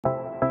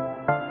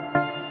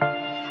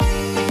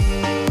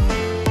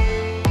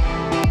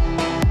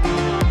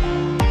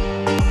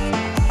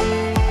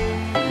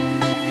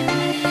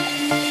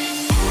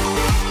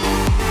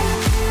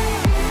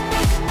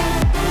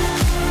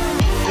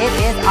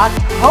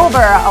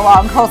October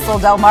along coastal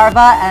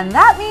Delmarva, and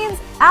that means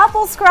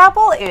Apple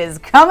Scrapple is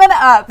coming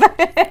up.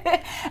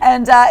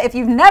 And if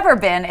you've never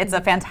been, it's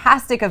a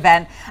fantastic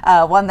event,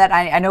 one that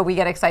I know we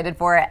get excited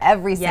for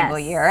every single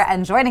year.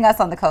 And joining us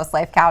on the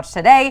CoastLife couch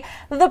today,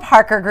 the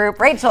Parker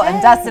Group, Rachel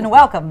and Dustin,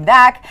 welcome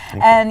back.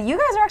 And you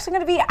guys are actually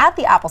going to be at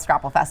the Apple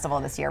Scrapple Festival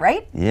this year,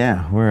 right?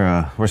 Yeah,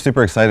 we're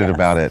super excited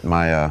about it.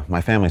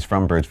 My family's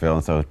from Bridgeville,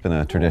 and so it's been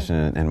a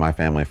tradition in my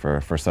family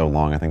for so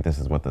long. I think this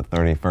is what, the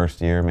 31st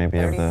year maybe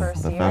of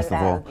the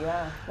festival.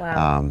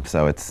 Wow.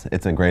 So it's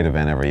a great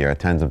event every year.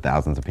 Tens of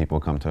thousands of people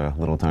come to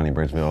little tiny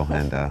Bridgeville,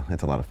 and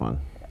it's a lot of fun.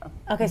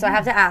 Okay, so I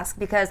have to ask,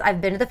 because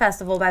I've been to the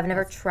festival, but I've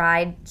never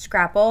tried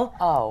Scrapple.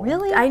 Oh,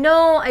 really? I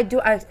know, I do.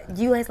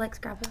 Do you guys like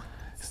Scrapple?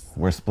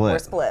 We're split. We're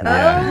split.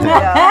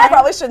 Yeah. I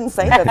probably shouldn't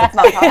say this. It's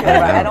not popular,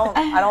 but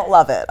I don't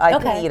love it. I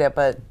can eat it,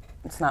 but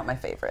it's not my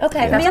favorite.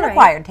 Okay, That's an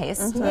acquired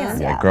taste.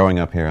 Yeah, growing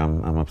up here,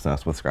 I'm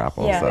obsessed with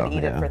Scrapple. Yeah. So, I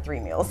eat it for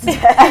 3 meals. You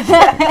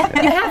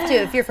have to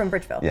if you're from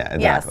Bridgeville. Yeah,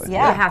 exactly.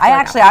 Yeah, You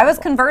have to I was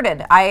converted.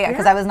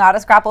 Because I was not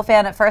a Scrapple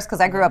fan at first because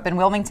I grew up in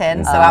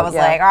Wilmington, so I was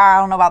like, oh, I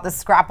don't know about this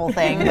Scrapple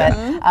thing,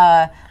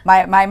 but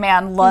my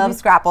man loves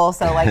Scrapple,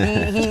 so like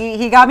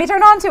he got me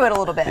turned on to it a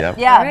little bit. Yep.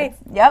 Yeah. All right.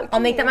 Yep. I'll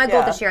make that my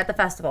goal this year at the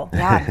festival.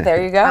 Yeah.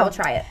 There you go. I will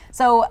try it.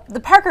 So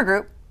the Parker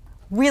Group,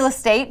 real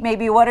estate,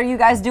 maybe what are you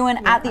guys doing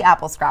at the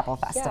Apple Scrapple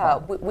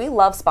Festival? Yeah, we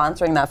love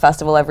sponsoring that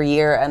festival every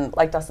year, and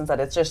like Dustin said,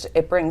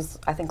 it brings,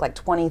 I think, like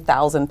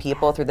 20,000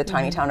 people through the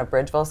tiny town of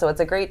Bridgeville, so it's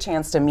a great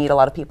chance to meet a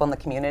lot of people in the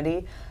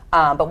community.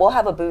 But we'll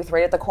have a booth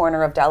right at the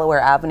corner of Delaware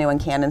Avenue and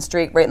Cannon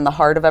Street, right in the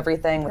heart of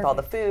everything with all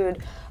the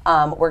food.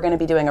 We're going to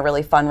be doing a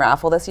really fun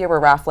raffle this year. We're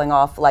raffling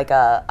off like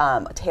a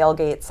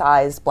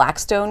tailgate-sized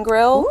Blackstone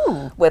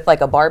grill with like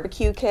a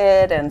barbecue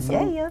kit and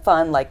some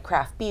fun like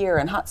craft beer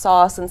and hot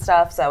sauce and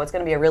stuff. So it's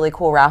going to be a really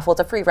cool raffle. It's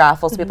a free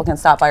raffle, so people can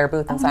stop by our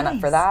booth and sign up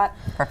for that.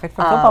 Perfect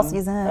for football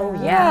season. Oh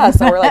Yeah,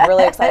 so we're like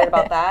really excited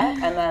about that.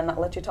 And then I'll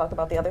let you talk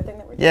about the other thing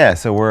that we're doing. Yeah,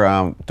 so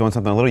we're doing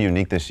something a little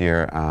unique this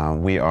year.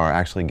 We are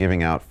actually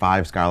giving out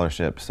 5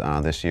 scholarships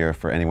this year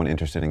for anyone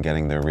interested in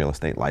getting their real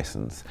estate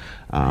license.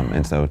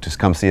 And so just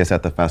come see us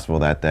at the festival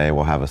that day.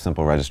 We'll have a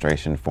simple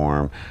registration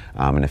form,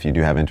 and if you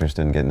do have interest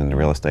in getting into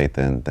real estate,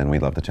 then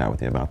we'd love to chat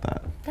with you about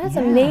that. That's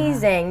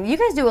amazing. You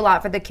guys do a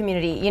lot for the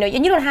community, you know,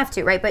 and you don't have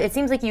to, right? But it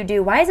seems like you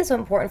do. Why is it so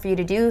important for you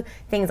to do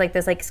things like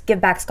this, like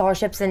give back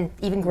scholarships and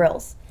even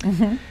grills?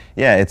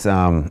 Yeah,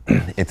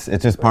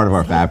 it's just part of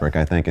our fabric,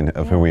 I think,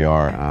 of who we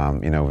are.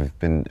 You know, we've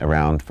been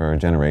around for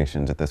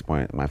generations at this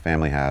point. My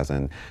family has,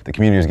 and the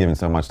community has given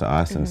so much to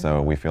us, and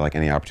so we feel like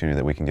any opportunity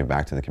that we can give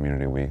back to the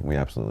community, we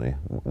absolutely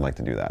like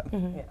to do that.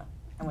 Yeah.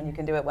 And when you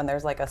can do it when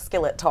there's like a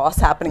skillet toss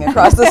happening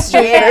across the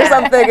street or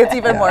something, it's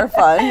even more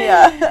fun.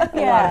 Yeah. A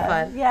lot of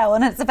fun. Yeah, well,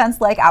 and it's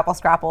events like Apple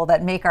Scrapple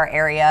that make our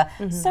area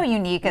so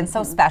unique and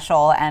so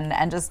special,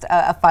 and just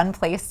a fun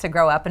place to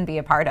grow up and be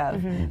a part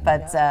of.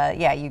 But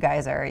yeah, you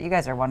guys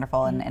are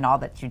wonderful in all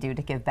that you do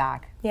to give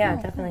back. Yeah,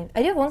 definitely.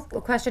 I do have one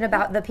question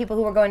about the people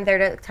who are going there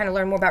to kind of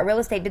learn more about real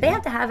estate. Do they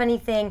have to have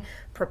anything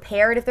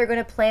prepared if they're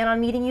going to plan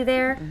on meeting you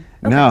there?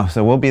 No,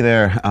 so we'll be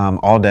there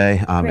all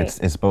day. Great.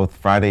 It's both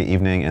Friday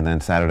evening and then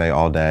Saturday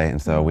all day,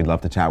 and so we'd love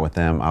to chat with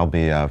them. I'll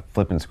be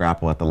flipping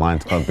Scrapple at the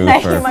Lions Club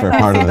booth for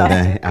part of the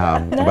day,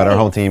 but our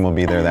whole team will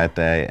be there that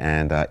day,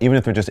 and even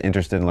if they're just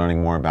interested in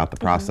learning more about the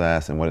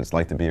process and what it's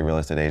like to be a real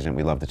estate agent,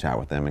 we love to chat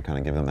with them and kind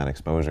of give them that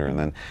exposure, and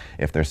then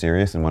if they're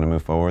serious and want to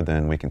move forward,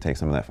 then we can take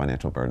some of that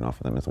financial burden off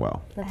of them as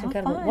well. That's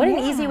incredible. What an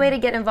easy way to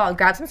get involved.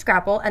 Grab some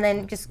Scrapple and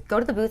then just go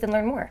to the booth and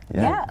learn more.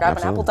 Yeah. Grab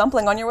an apple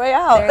dumpling on your way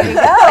out. There you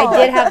go. I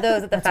did have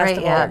those at the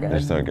festival. They're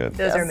so good.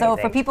 Those are amazing. So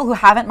for people who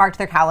haven't marked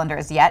their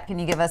calendars yet, can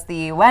you give us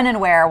the when and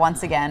where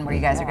once again where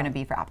you guys are going to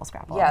be for Apple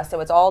Scrapple? Yeah, so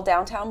it's all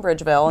downtown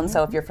Bridgeville, and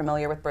so if you're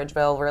familiar with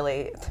Bridgeville,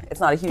 really, it's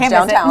not a huge Can't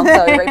miss it. downtown,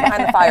 so right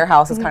behind the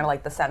firehouse is kind of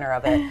like the center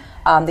of it.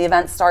 The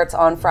event starts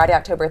on Friday,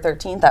 October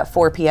 13th at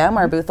 4 p.m.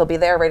 Our booth will be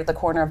there right at the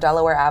corner of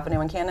Delaware Avenue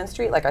and Cannon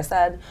Street, like I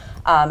said,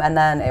 and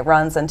then it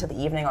runs into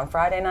the evening on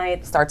Friday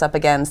night, starts up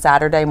again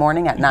Saturday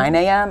morning at 9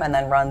 a.m., and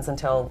then runs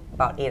until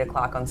about 8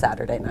 o'clock on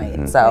Saturday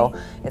night. So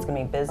it's going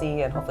to be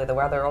busy, and hopefully the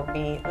weather will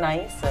be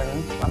nice,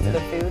 and lots of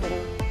good food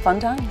and fun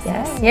times.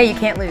 Yes. Yeah, you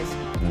can't lose.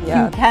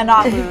 Yeah. You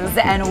cannot lose,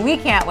 and we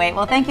can't wait.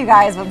 Well, thank you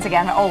guys once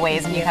again,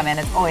 always, when you come in.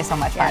 It's always so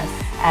much fun.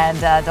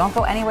 And don't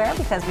go anywhere,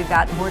 because we've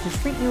got more to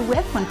treat you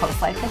with when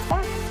CoastLife gets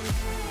back.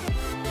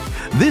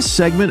 This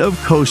segment of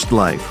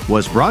CoastLife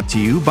was brought to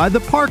you by the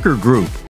Parker Group,